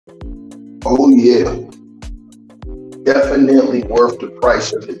Oh yeah, definitely worth the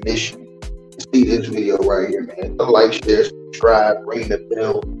price of admission. See this video right here, man. So like, share, subscribe, ring the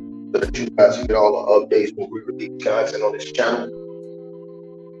bell so that you guys can get all the updates when we release content on this channel.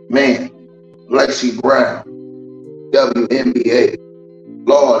 Man, Lexie Brown, WNBA,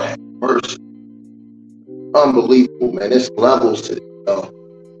 Lord have mercy, unbelievable, man. There's levels to this, though.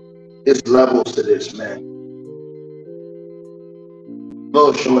 There's levels to this, man.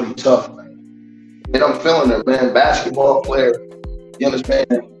 Little shorty tough, man. And I'm feeling it, man. Basketball player, you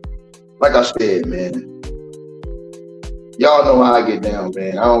understand? Like I said, man, y'all know how I get down,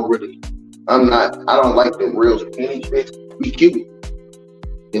 man. I don't like the real skinny chicks. We cute,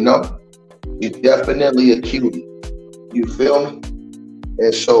 you know? You're definitely a cutie. You feel me?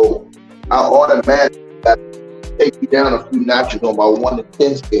 And so I automatically got to take you down a few notches on my 1 to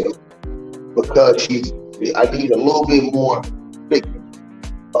 10 scale because I need a little bit more thickness.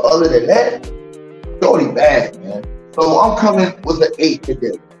 But other than that, shorty bad, man. So I'm coming with an 8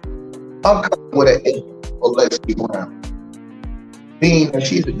 today. I'm coming with an 8 for Lexie Brown. Being that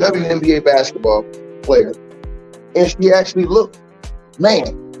she's a WNBA basketball player, and she actually looked, man,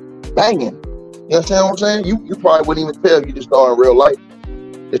 banging. You understand what I'm saying? You probably wouldn't even tell if you just saw her in real life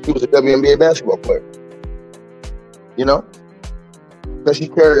that she was a WNBA basketball player. You know? Because she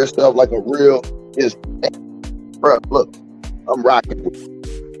carried herself like a real bro, look, I'm rocking with you.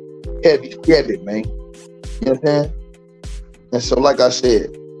 Heavy, man. You understand? And so, like I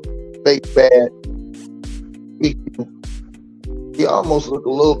said, fake bad. He almost looked a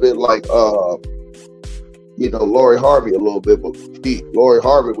little bit like, Lori Harvey a little bit, but Lori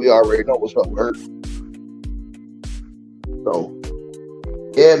Harvey, we already know what's up with her. So,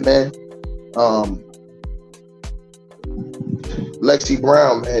 yeah, man. Lexie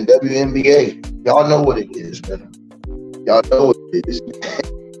Brown, man, WNBA. Y'all know what it is, man. Y'all know what it is.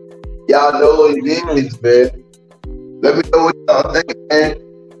 Y'all know what it is, man. Let me know what y'all think, man.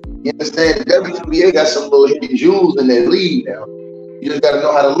 You understand? The WNBA got some little hidden jewels in their league now. You just got to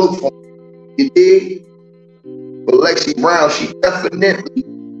know how to look for them. You dig? But Lexie Brown, she definitely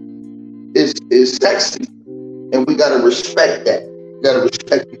is sexy. And we got to respect that. We got to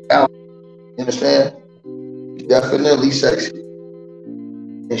respect the talent. You understand? She's definitely sexy.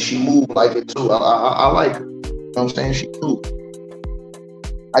 And she moved like it too. I like her. You know what I'm saying? She cool.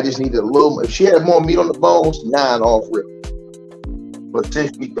 I just needed a little more. If she had more meat on the bones, 9 off rip. But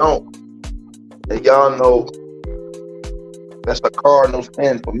since we don't, and y'all know that's a Cardinals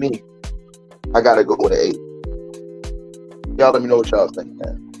 10 for me, I gotta go with an 8. Y'all let me know what y'all think,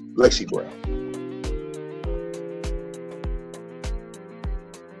 man. Lexie Brown.